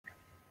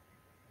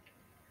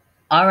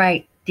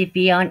Alright, the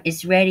Vyond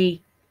is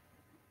ready.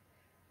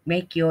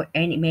 Make your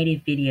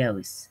animated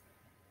videos.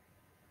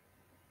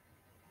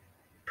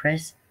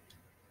 Press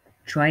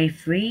try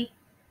free.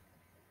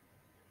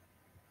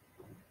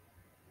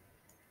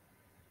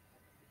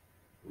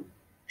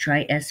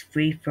 Try as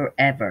free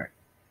forever.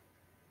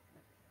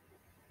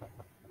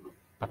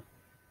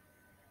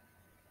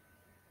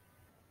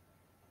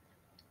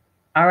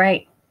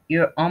 Alright,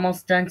 you're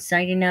almost done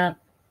signing up.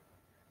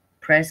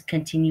 Press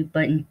continue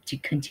button to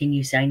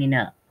continue signing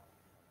up.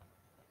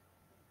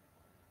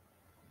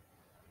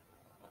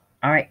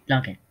 Alright,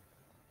 login.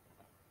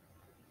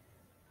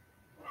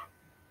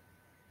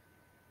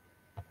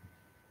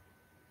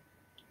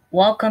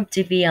 Welcome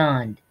to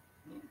Vyond.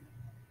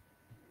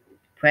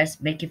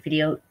 Press make a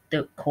video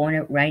the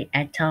corner right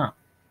at top.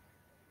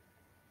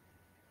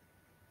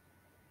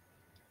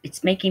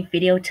 It's making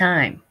video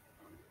time.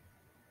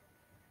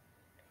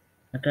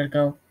 I'm gonna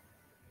go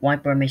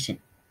want permission.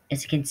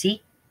 As you can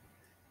see,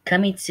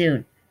 coming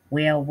soon.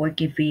 We are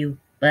working for you,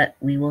 but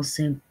we will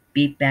soon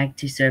be back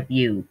to serve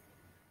you.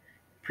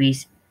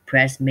 Please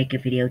press make a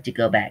video to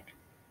go back.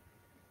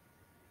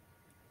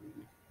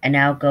 And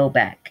now go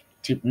back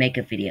to make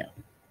a video.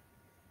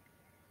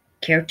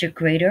 Character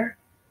creator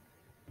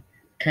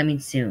coming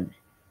soon.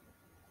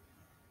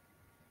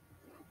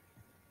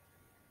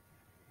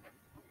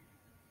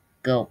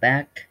 Go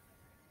back.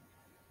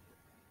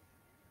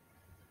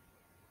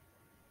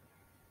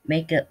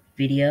 Make a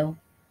video.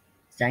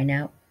 Sign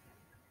out.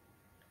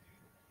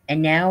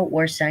 And now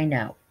we're signed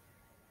out.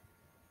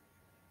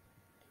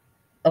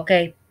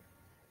 Okay.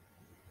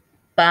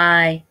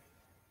 Bye.